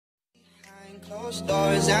Closed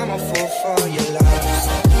doors, I'm a fool for your love.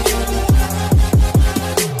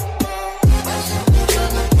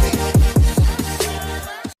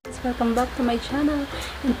 Welcome back to my channel.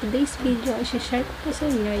 In today's video, i-share ko po sa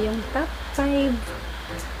inyo yung top 5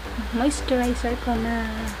 moisturizer ko na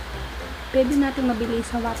pwede natin mabili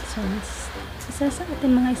sa Watsons. Isa sa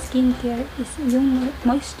ating mga skincare is yung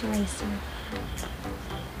moisturizer.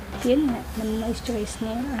 Yun nga, moisturize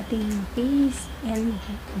na yung ating face and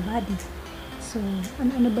body. So,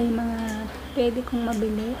 ano ba yung mga pwede kong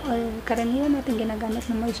mabili or karaniwan natin ginagamit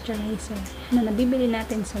na moisturizer na nabibili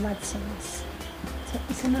natin sa Watsons. So,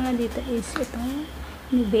 isa na nga dito is itong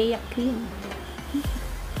Nivea cream.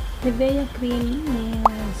 Nivea cream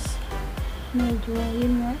is medyo,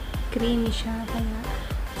 yun nga, creamy siya. Kaya,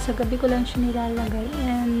 sa gabi ko lang siya nilalagay.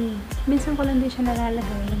 And, minsan ko lang din siya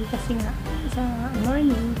nalalagay. Kasi nga, sa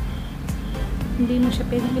morning, hindi mo siya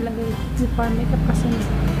pwedeng ilagay before makeup kasi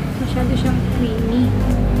masyado siyang creamy.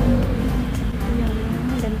 Yung,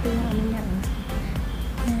 ganito yung ano niya.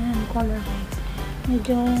 And, color white.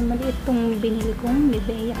 Medyo maliit itong binili kong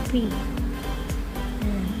Nivea cream.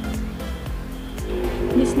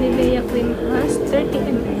 This Nivea cream has 30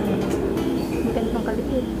 ml. Ganitong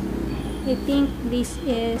kaliit. I think this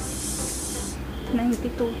is 92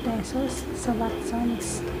 pesos sa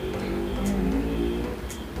Watsons.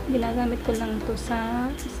 Ginagamit ko lang to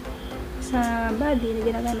sa body.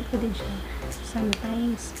 Ginagamit ko din siya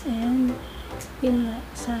sometimes. And yun nga,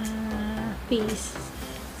 sa face,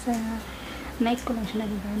 sa night ko lang siya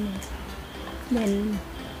nagagamit. Then,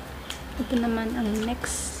 ito naman ang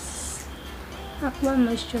next Aqua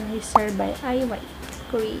Moisturizer by White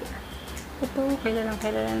Korea. Ito, kailan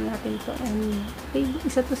natin to. And,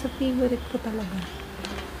 isa to sa favorite ko talaga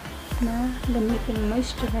na gamitin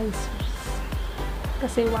moisturizers.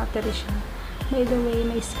 Kasi watery siya. By the way,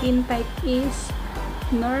 my skin type is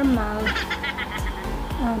normal.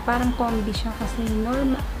 Parang combi siya kasi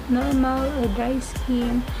normal or dry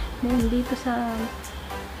skin. Then dito sa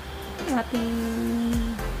ating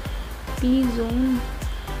T-zone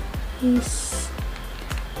is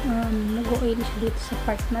nag-oily siya dito sa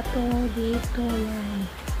part na to, dito, yan.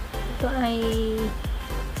 Ito ay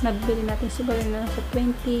nabili natin siguro na sa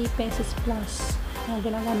 20 pesos plus.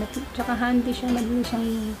 Ginagamit. Tsaka handy siya, madali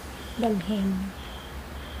siyang dalhin.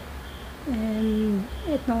 And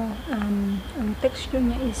ito, ang texture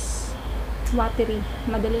niya is watery.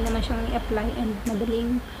 Madali naman siyang i-apply and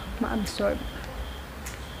madaling ma-absorb.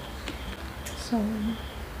 So,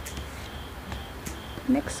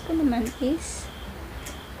 next ko naman is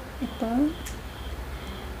ito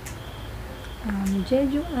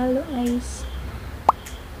Jeju Aloe Ice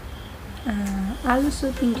Aloe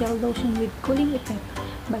Soothing Gel Lotion with Cooling Effect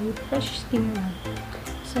by Fresh Skin Lab.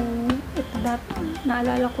 So, ito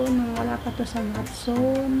naalala ko nung wala pa to sa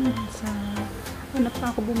Watsons, sa ano pa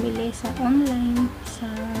ako bumili sa online sa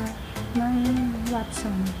ng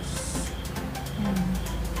Watsons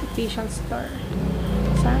official store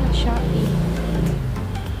sa Shopee.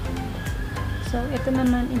 So ito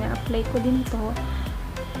naman ina-apply ko din to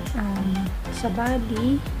sa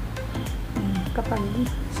body kapag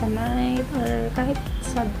sa night or kahit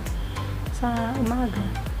sa umaga.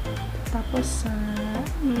 Tapos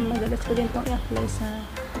madalas ko din itong i-apply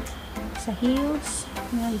sa heels.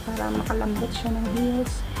 Yan, para makalambot siya ng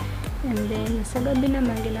heels. And then, sa gabi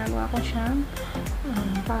naman, ginagawa ko siyang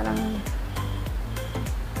parang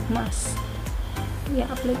mask.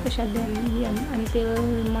 I-apply ko siya din yan until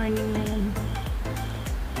morning na yan.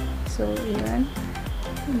 So, yan.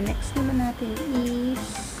 Next naman natin is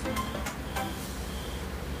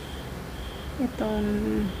itong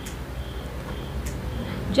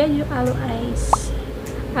Jeju Aloe Ice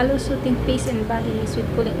Aloe Soothing Face and Body Mist with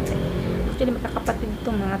Cooling Effect. Actually, magkakapatid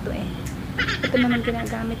itong mga to eh. Ito naman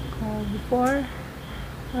ginagamit ko before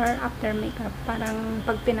or after makeup. Parang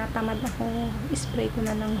pag tinatamad ako, spray ko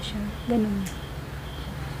na lang siya. Ganun.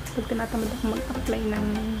 Pag tinatamad ako mag-apply ng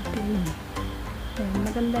cream.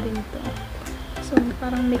 Maganda rin ito. So,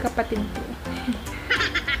 parang may kapatid to.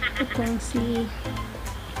 Itong si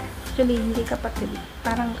actually, hindi kapatid.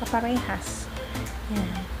 Parang kaparehas.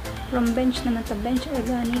 Yan. From Bench naman to Bench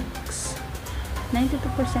Organics 92%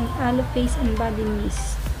 Aloe Face and Body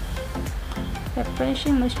Mist.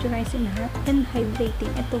 Refreshing, moisturizing, and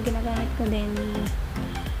hydrating. Ito ginagamit ko din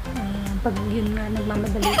pag yun nga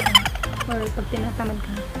nagmamadali ka or pag tinatamad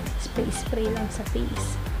ka, spray lang sa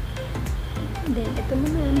face. Then ito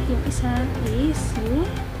naman yung isa is yung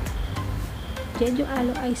Jeju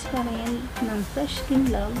Aloe Ice pa rin ng Fresh Skin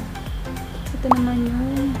Love. Ito naman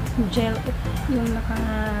yung gel, yung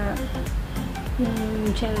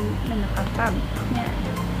gel na nakatab. Yan.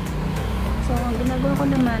 So So, ang ginagawa ko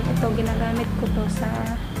naman, ito, ginagamit ko to sa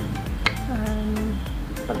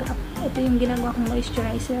ito yung ginagawa kong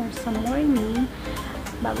moisturizer sa morning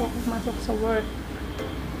bago ako pumasok sa work.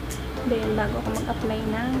 Then, bago ako mag-apply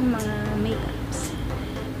ng mga makeups.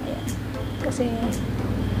 Ayan. Kasi,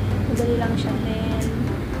 madali lang siya. Then,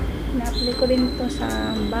 na-apply ko rin ito sa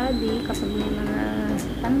body kapag may mga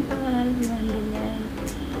tantal, ganyan.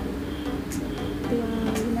 Ito yung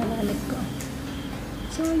ginagamit ko.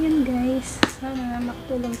 So, yun guys. Sana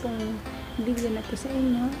makatulong tong video na to sa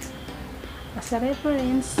inyo. As a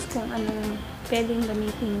reference kung anong pwedeng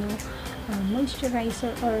gamitin nyo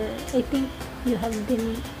moisturizer, or I think you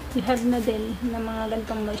have na din na mga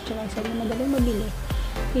ganitong moisturizer na madaling mabili.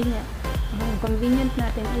 Yun nga, ang convenient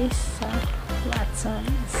natin is sa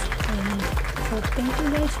Watsons. So thank you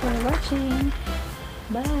guys for watching.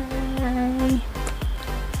 Bye!